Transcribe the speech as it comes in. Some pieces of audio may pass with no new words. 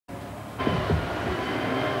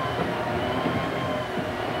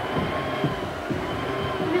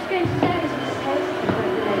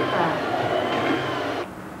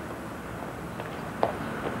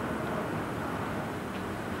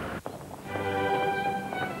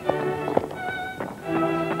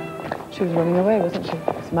she was running away, wasn't she?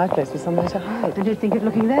 Because my place was somewhere to hide. I did think of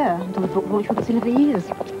looking there until the book launch we haven't seen her for years.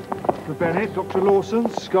 Dr. Bennett, Dr. Lawson,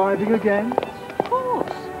 skiving again? Of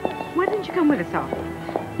course. Why didn't you come with us,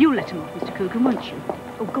 Arthur? You'll let him off, Mr. Coogan, won't you?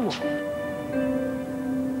 Oh, go on.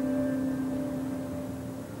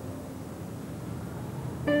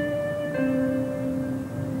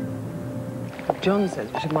 John says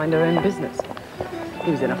we should mind our own business.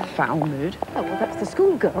 He was in a foul mood. Oh, well, that's the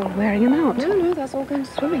schoolgirl wearing him out. No, that's all going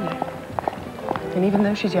swimmingly. And even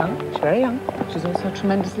though she's young, she's very young, she's also a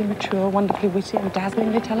tremendously mature, wonderfully witty and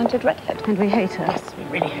dazzlingly talented redhead. And we hate her. Yes, we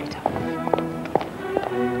really hate her.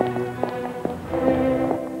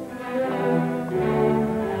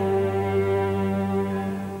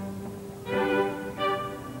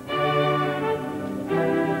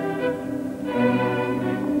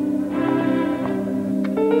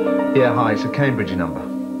 Yeah, hi, it's a Cambridge number.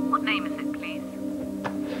 What name is it, please?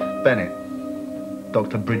 Bennett.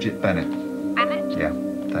 Dr. Bridget Bennett. Bennett? Yeah,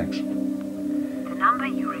 thanks. The number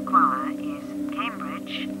you require is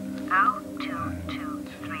Cambridge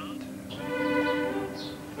 0223.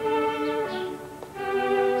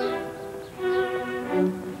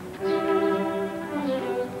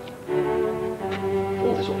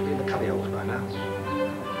 All this ought to be in the cubbyholes by now.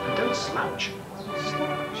 And don't slouch.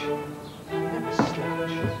 Slouch. Never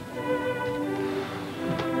slouch.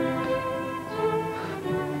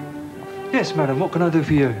 Yes, madam, what can I do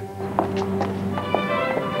for you?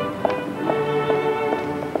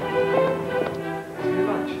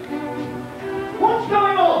 What's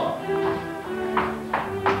going on?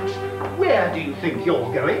 Where do you think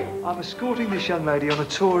you're going? I'm escorting this young lady on a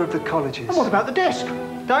tour of the colleges. And what about the desk?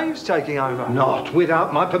 Dave's taking over. Not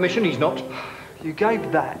without my permission, he's not. You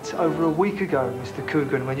gave that over a week ago, Mr.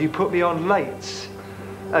 Coogan, when you put me on lates.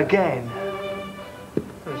 Again.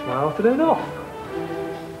 There's my afternoon off.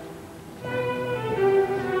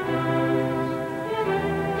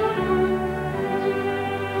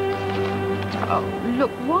 Oh,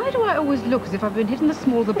 look, why do I always look as if I've been hit in the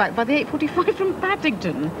small of the back by the 845 from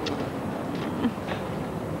Paddington?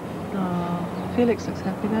 Oh, Felix looks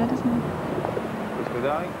happy there, doesn't he? Good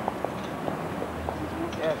eye.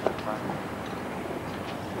 Yes, that's fine.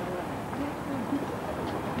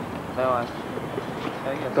 No,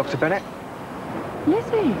 yes. Dr. Bennett?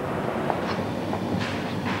 Lizzie.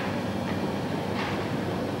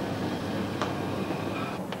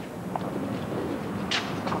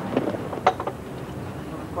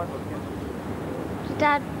 Did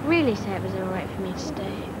Dad really say it was all right for me to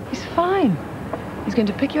stay? He's fine. He's going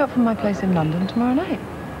to pick you up from my place in London tomorrow night.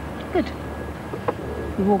 Good.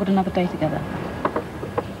 We've all got another day together.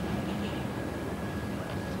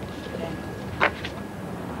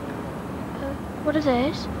 What are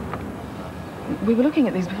those? We were looking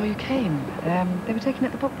at these before you came. They were taken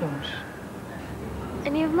at the book launch.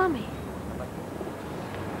 Any of Mummy?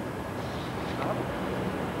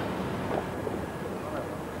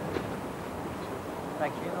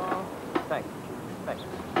 Thank you. Thanks. Thanks.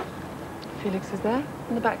 Felix is there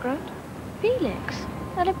in the background. Felix?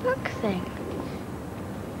 At a book thing?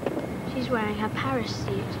 She's wearing her Paris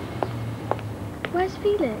suit. Where's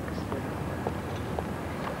Felix?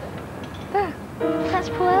 There. That's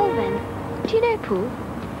Paul Elvin. Do you know Paul?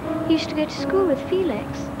 He used to go to school with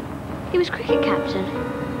Felix. He was cricket captain.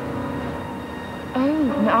 Oh,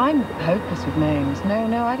 no, I'm hopeless with names.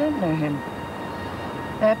 No, I don't know him.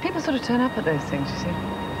 People sort of turn up at those things, you see.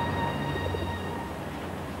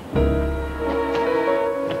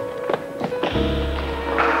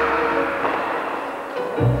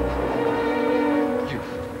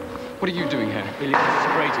 What are you doing here? Felix is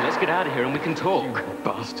separated. Let's get out of here and we can talk. You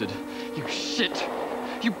bastard. You shit.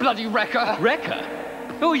 You bloody wrecker. Wrecker?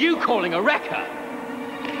 Who are you calling a wrecker?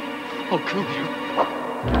 I'll coop you.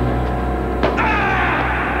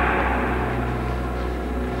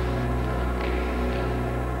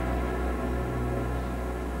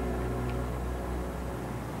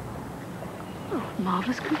 Oh,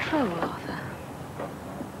 marvellous control, Arthur.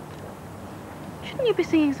 Shouldn't you be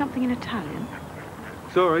singing something in Italian?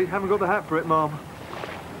 Sorry, haven't got the hat for it, Mum.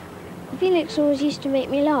 Felix always used to make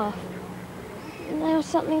me laugh. Now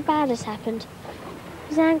something bad has happened.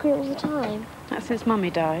 He's angry all the time. That's since Mummy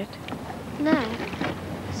died. No,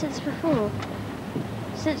 since before.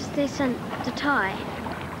 Since they sent the tie.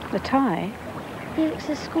 The tie?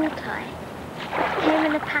 Felix's school tie. It came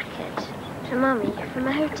in a packet to Mummy from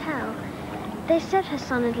a hotel. They said her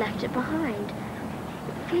son had left it behind.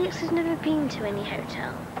 Felix has never been to any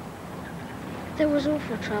hotel. There was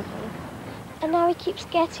awful trouble. And now he keeps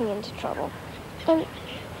getting into trouble. And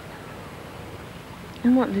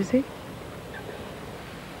what, Lizzie?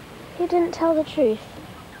 He didn't tell the truth.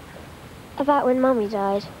 About when Mummy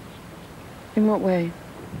died. In what way?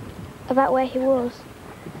 About where he was.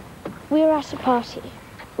 We were at a party.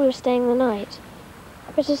 We were staying the night.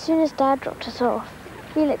 But as soon as Dad dropped us off,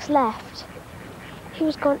 Felix left. He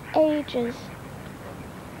was gone ages.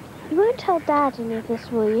 You won't tell Dad any of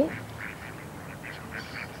this, will you?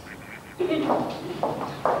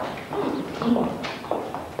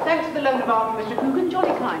 Thanks for the loan of art, Mr. Coogan.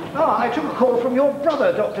 Jolly kind. Ah, I took a call from your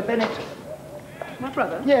brother, Dr. Bennett. My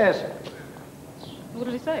brother? Yes. What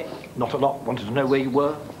did he say? Not a lot. Wanted to know where you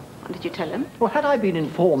were. Did you tell him? Well, had I been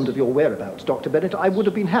informed of your whereabouts, Dr. Bennett, I would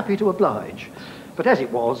have been happy to oblige. But as it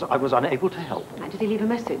was, I was unable to help. And did he leave a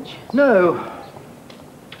message? No.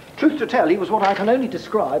 Truth to tell, he was what I can only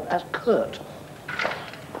describe as curt.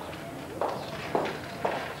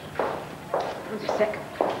 Wait a sec.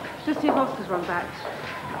 Just see if Oscar's run back.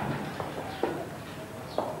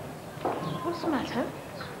 What's the matter?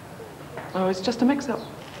 Oh, it's just a mix-up.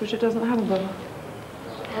 Bridget doesn't have a brother.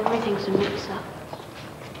 Everything's a mix-up.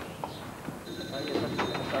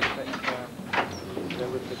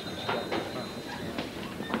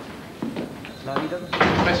 No, he doesn't.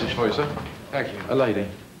 Message for you, sir. Thank you. A lady.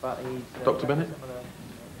 Dr. Bennett?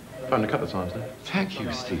 Phoned a couple of times now. Thank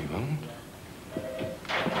you, Stephen.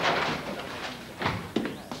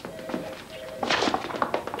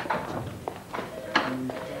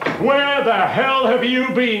 Where the hell have you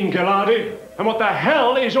been, Gilardi? And what the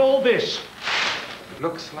hell is all this?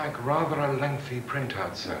 Looks like rather a lengthy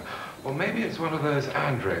printout, sir. Or maybe it's one of those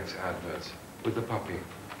Andrex adverts with the puppy.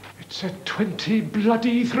 It's a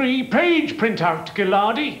 23-page printout,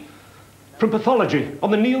 Gilardi. From pathology on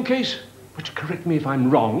the Neil case, which, correct me if I'm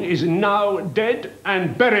wrong, is now dead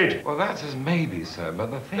and buried. Well, that's as maybe, sir, but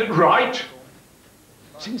the thing... Right.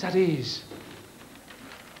 Since that is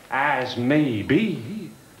as maybe,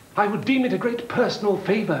 I would deem it a great personal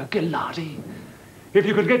favour, Gilardi, if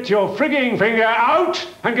you could get your frigging finger out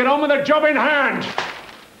and get on with the job in hand.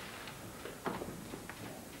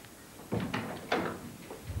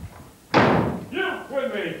 You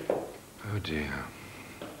with me. Oh, dear.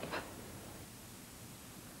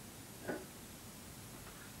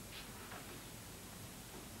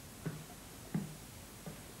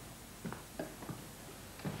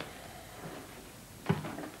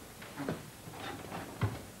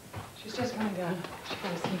 She's just coming down. She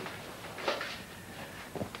fell asleep.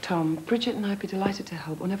 Tom, Bridget and I'd be delighted to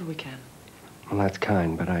help whenever we can. Well, that's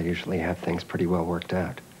kind, but I usually have things pretty well worked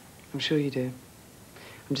out. I'm sure you do.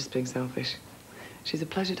 I'm just being selfish. She's a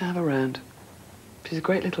pleasure to have around. She's a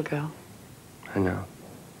great little girl. I know.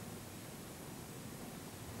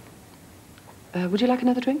 Would you like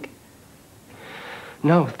another drink?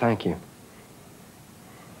 No, thank you.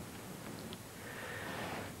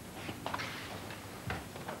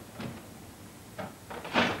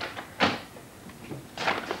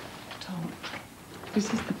 Tom,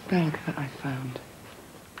 this is the bag that I found.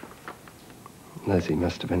 Lizzie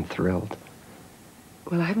must have been thrilled.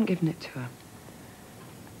 Well, I haven't given it to her.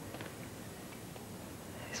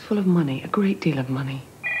 It's full of money, a great deal of money.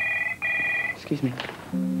 Excuse me.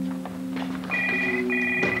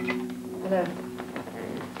 Hello.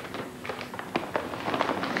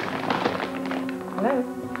 Hello.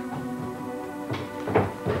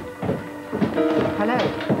 Hello.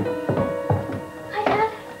 Hi,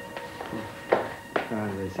 Dad. Hi,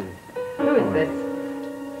 Lizzie. Who is this?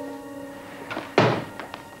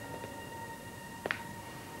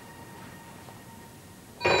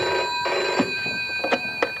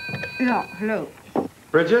 Yeah, hello.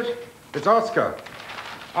 Bridget, it's Oscar.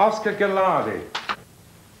 Oscar Gilardi.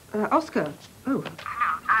 Oscar. Oh. Hello.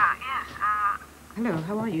 Yes. Hello,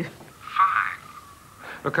 how are you? Fine.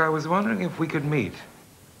 Look, I was wondering if we could meet.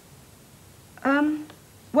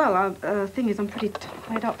 Well, thing is, I'm pretty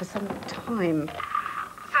tied up for some time.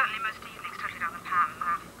 Certainly most evenings totally down the pan.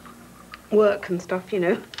 Work and stuff, you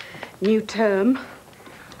know. New term.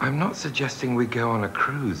 I'm not suggesting we go on a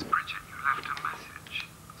cruise, Bridget. You left a message.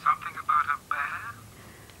 Something about a bear?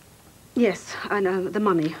 Yes, I know, the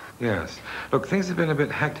money. Yes. Look, things have been a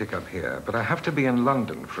bit hectic up here, but I have to be in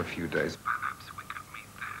London for a few days. Perhaps we could meet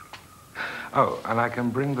then. Oh, and I can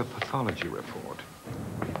bring the pathology report.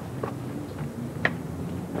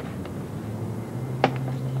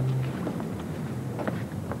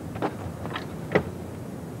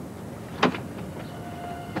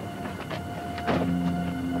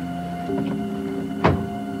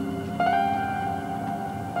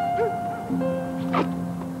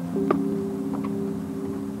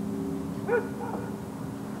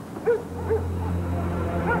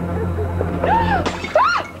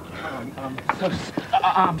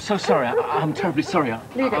 I'm so sorry. I'm terribly sorry.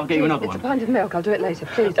 I'll get you another one. It's a pint of milk. I'll do it later,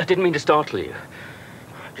 please. I didn't mean to startle you.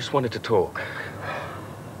 I just wanted to talk.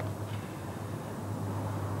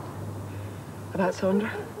 about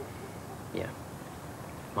Sandra? Yeah.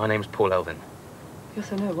 My name's Paul Elvin.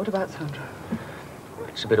 Yes, I know. What about Sandra?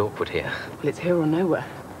 It's a bit awkward here. Well, it's here or nowhere.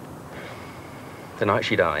 The night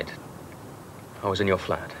she died, I was in your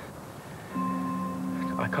flat.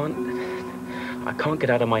 I can't get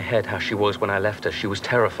out of my head how she was when I left her. She was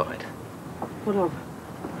terrified. What of?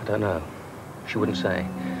 I don't know. She wouldn't say.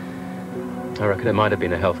 I reckon it might have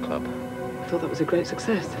been a health club. I thought that was a great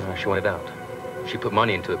success. No, she wanted out. She put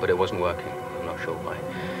money into it, but it wasn't working. I'm not sure why.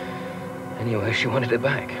 Anyway, she wanted it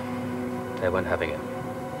back. They weren't having it.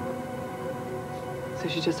 So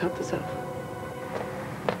she just helped herself?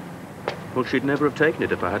 Well, she'd never have taken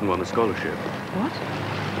it if I hadn't won the scholarship. What?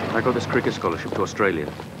 I got this cricket scholarship to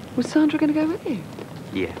Australia. Was Sandra going to go with you?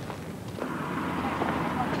 Yeah.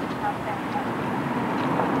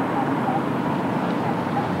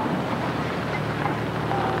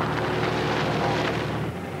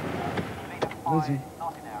 Lizzie.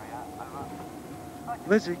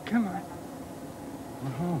 Lizzie, come on. We're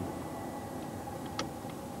home.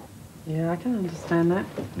 Yeah, I can understand that.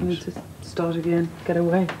 I need to start again, get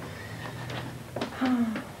away.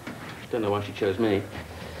 Don't know why she chose me.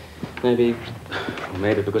 Maybe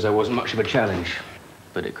because I wasn't much of a challenge.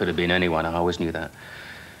 But it could have been anyone. I always knew that.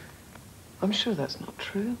 I'm sure that's not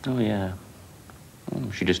true. Oh, yeah.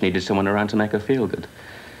 Oh, she just needed someone around to make her feel good.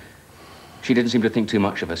 She didn't seem to think too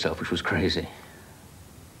much of herself, which was crazy.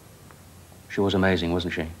 She was amazing,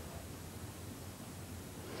 wasn't she?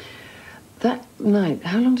 That night,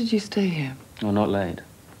 how long did you stay here? Oh, not late.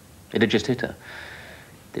 It had just hit her.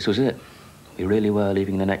 This was it. We really were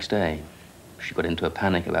leaving the next day. She got into a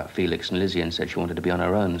panic about Felix and Lizzie and said she wanted to be on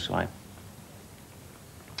her own, so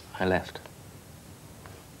I left.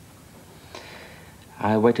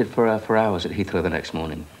 I waited for her for hours at Heathrow the next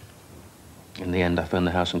morning. In the end, I phoned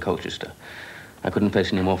the house in Colchester. I couldn't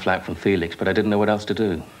face any more flack from Felix, but I didn't know what else to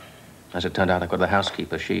do. As it turned out, I got the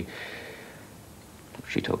housekeeper. She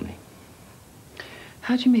told me.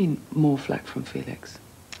 How do you mean, more flack from Felix?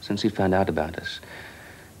 Since he found out about us,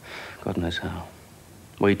 God knows how.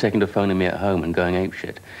 Well, he'd taken to phoning me at home and going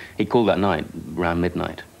apeshit. He called that night, around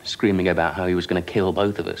midnight, screaming about how he was going to kill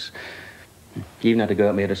both of us. He even had to go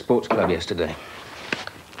at me at a sports club yesterday.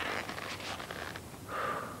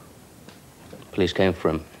 Police came for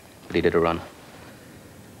him, but he did a run.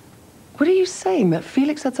 What are you saying, that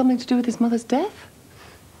Felix had something to do with his mother's death?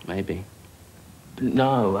 Maybe.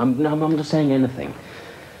 No, I'm not saying anything.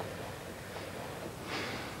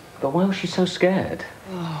 But why was she so scared?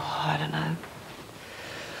 Oh, I don't know.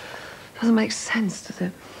 Doesn't make sense, does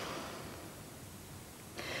it?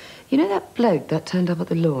 You know that bloke that turned up at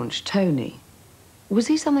the launch, Tony? Was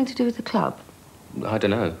he something to do with the club? I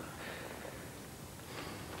don't know.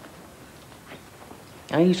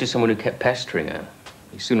 I think he's just someone who kept pestering her.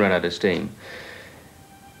 He soon ran out of steam.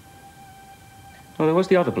 Oh, there was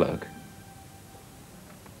the other bloke.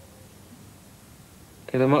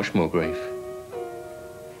 Gave her much more grief.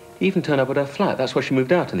 He even turned up at her flat. That's why she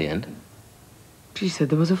moved out in the end. She said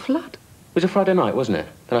there was a flood. It was a Friday night, wasn't it?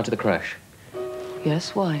 The night of the crash.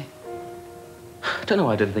 Yes, why? I don't know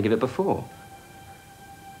why I didn't think of it before.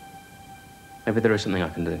 Maybe there is something I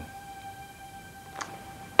can do.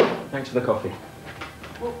 Thanks for the coffee.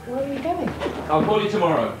 Well, where are you going? I'll call you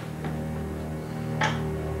tomorrow.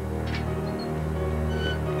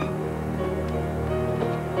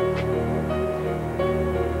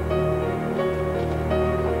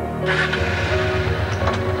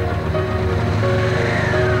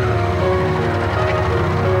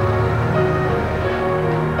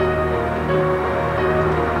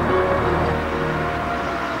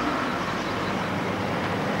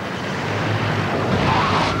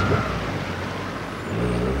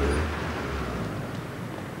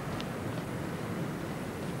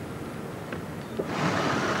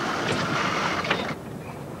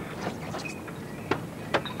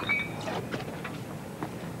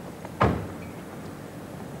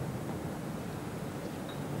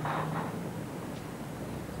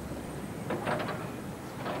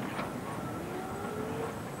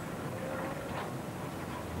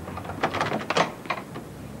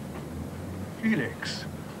 Felix.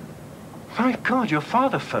 My God, your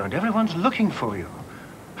father phoned. Everyone's looking for you.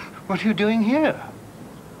 What are you doing here?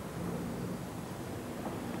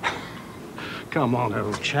 Come on,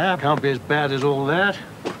 old chap. Can't be as bad as all that.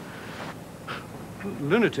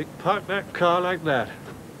 Lunatic parked that car like that.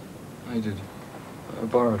 I did. I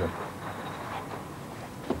borrowed it.